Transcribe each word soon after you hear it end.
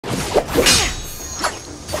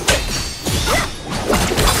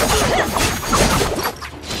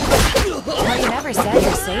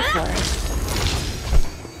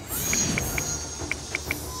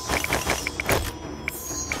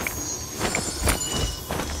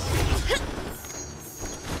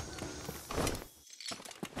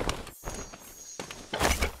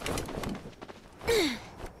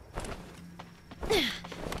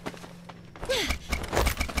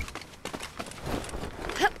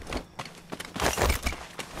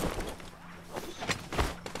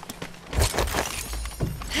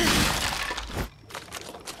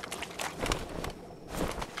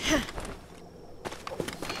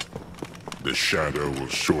shadow will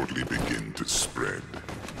shortly begin to spread.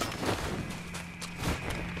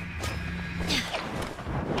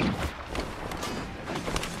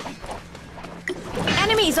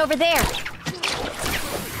 Enemies over there!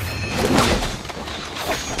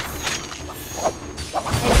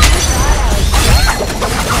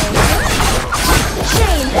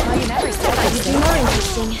 Shame! Well, you never said I'd be more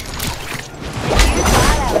interesting. You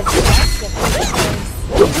thought I was just a face.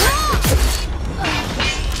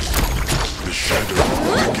 The shadow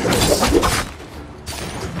begins.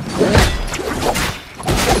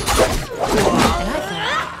 And I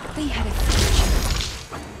thought we had a future.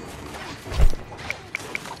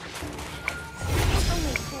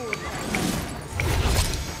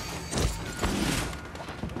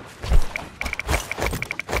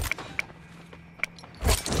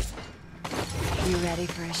 You ready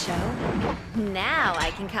for a show? Now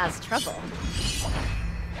I can cause trouble.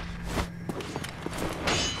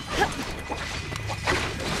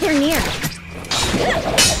 They're near.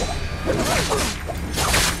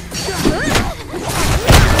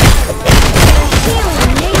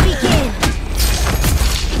 Healing may begin.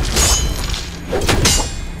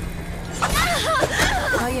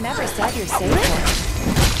 Well, you never said you're safe for it.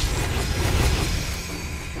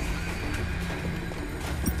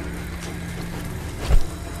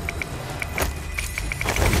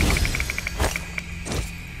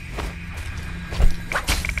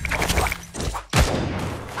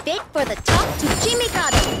 Big for the top to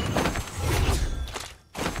Chimikado.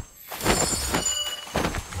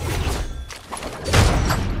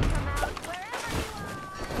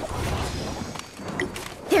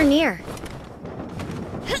 They're near.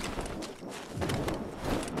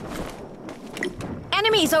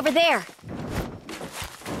 Enemies over there.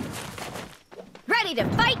 Ready to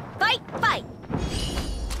fight, fight, fight.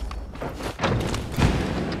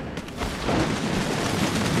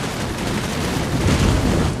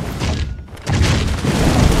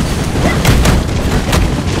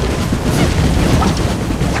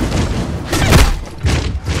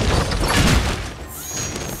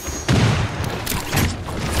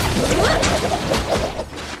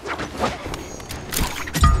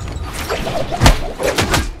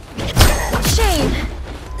 Shame.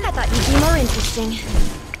 I thought you'd be more interesting.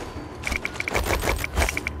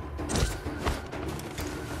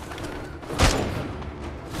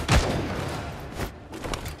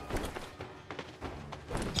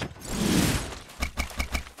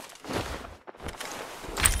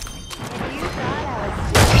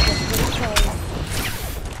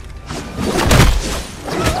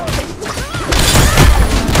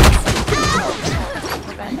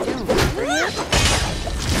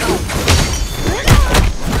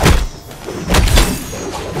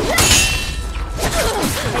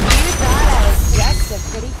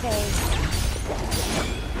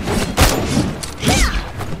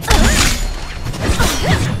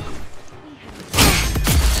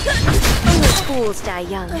 Fools die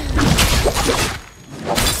young.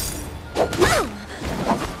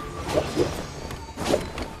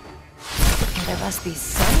 There must be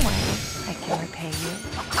some way I can repay you.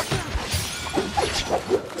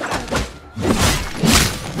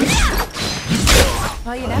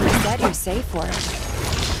 Well, you never said you're safe for it.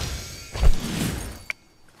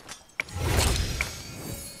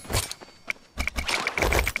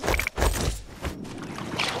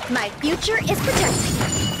 My future is protected.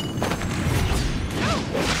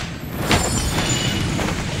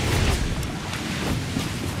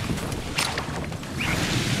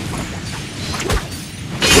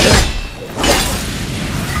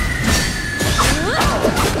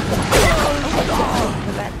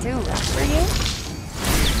 Was that too rough for you?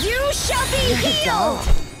 You shall be healed!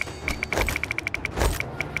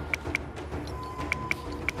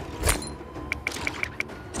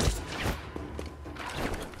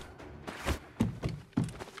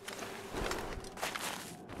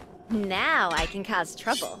 Now I can cause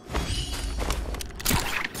trouble.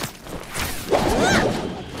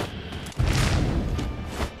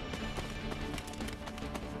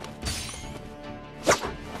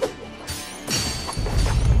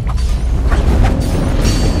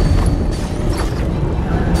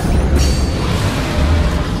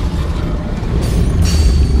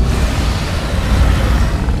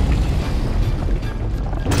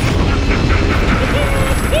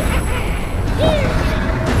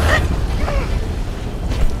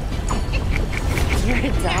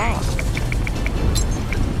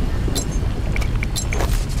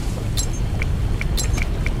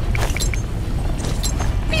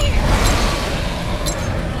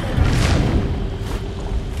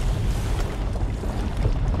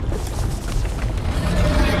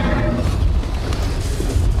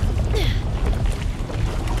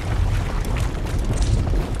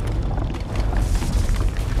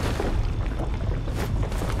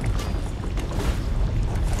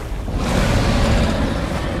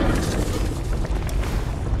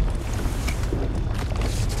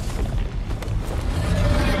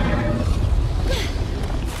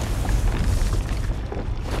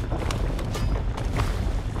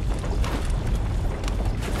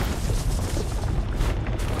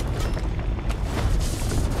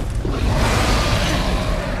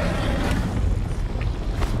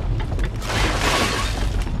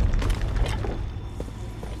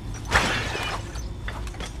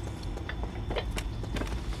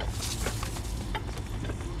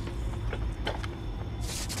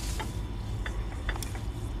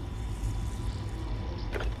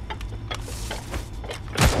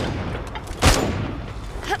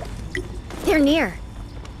 They're near.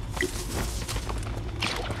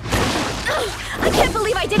 I can't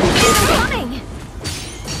believe I didn't see them coming!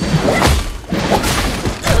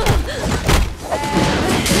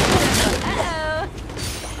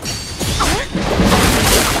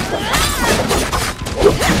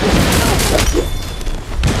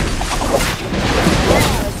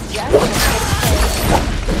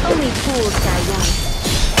 Only fools die young.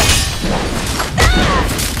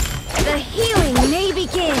 The healing may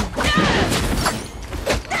begin!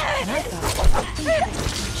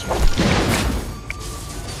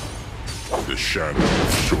 The shadow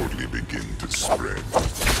will shortly begin to spread.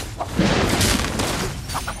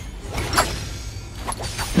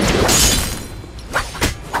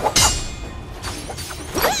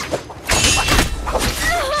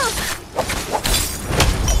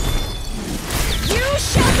 You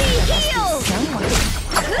shall be healed! Someone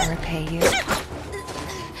can repay you.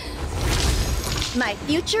 My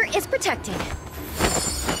future is protected.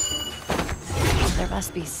 There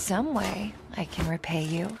must be some way I can repay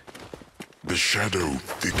you. The shadow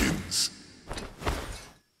thickens.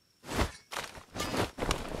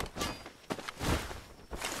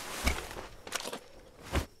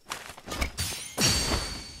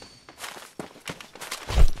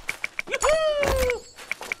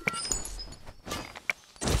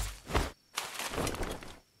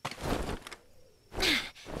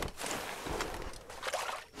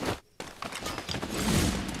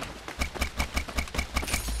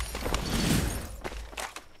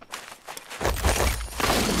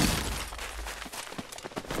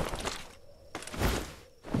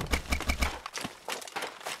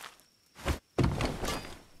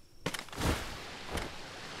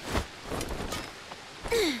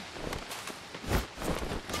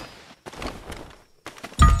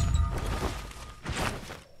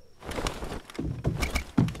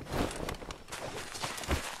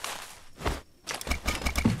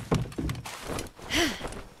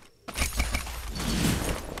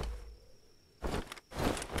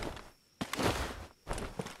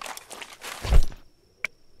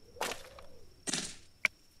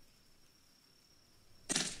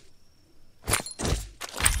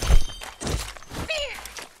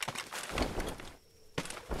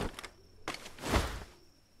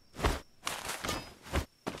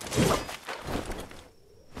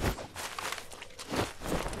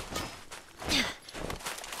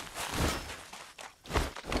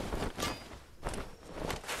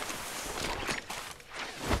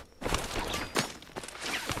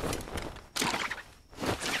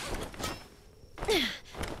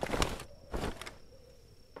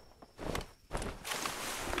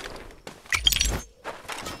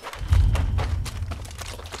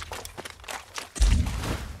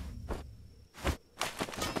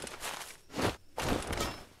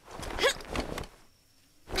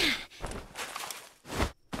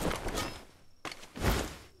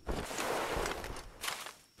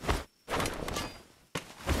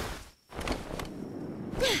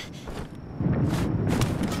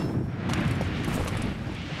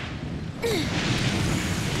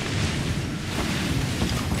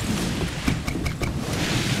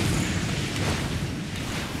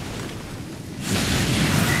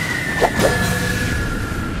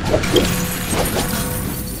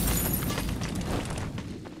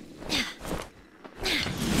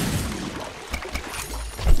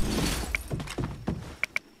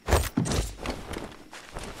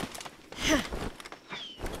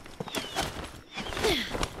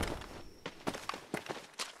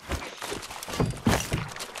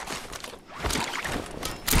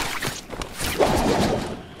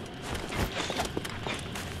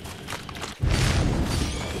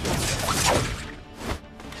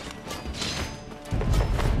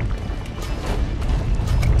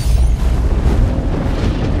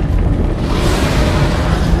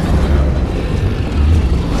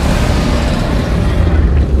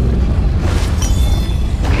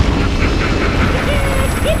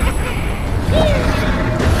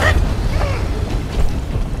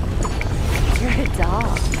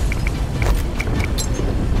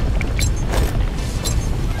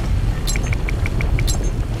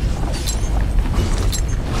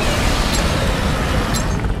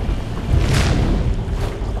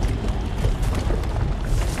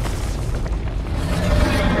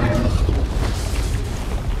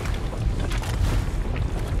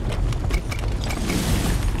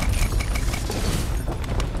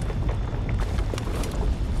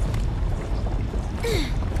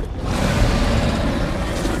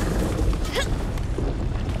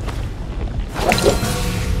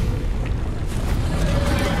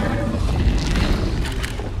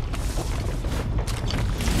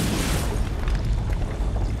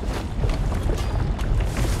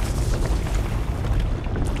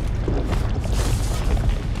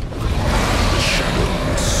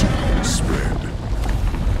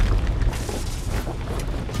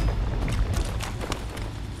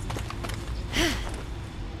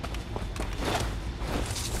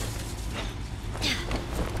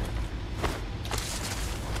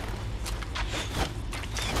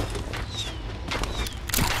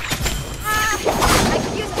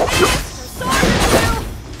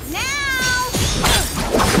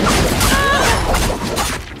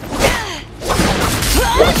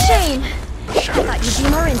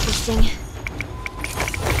 interesting.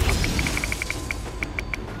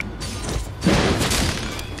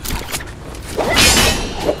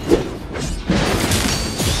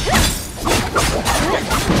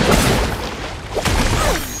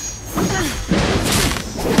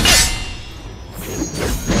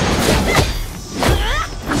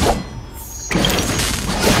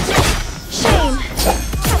 Shame.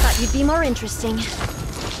 I thought you'd be more interesting.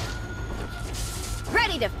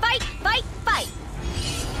 Ready to fight, fight, fight!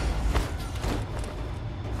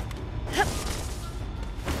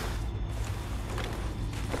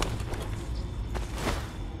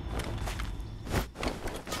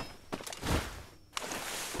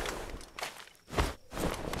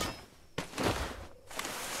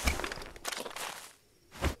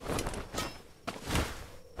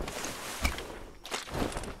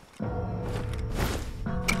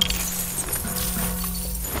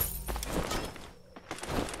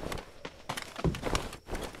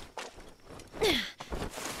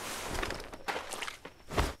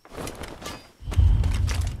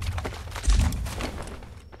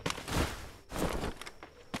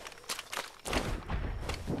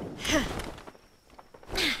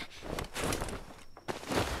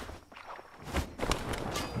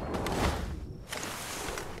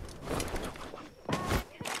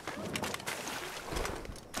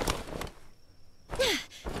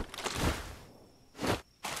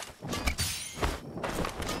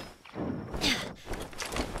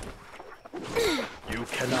 You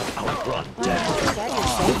cannot outrun death.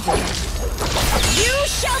 You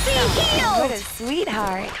shall be What healed! a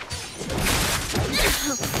sweetheart.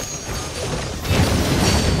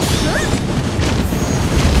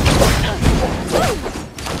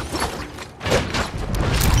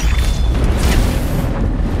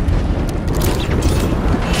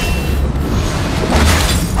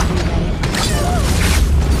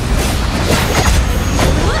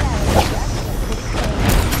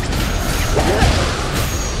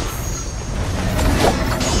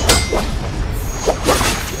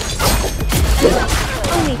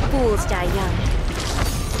 Only fools die young.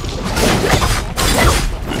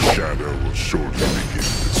 The shadow will shortly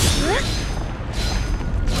begin.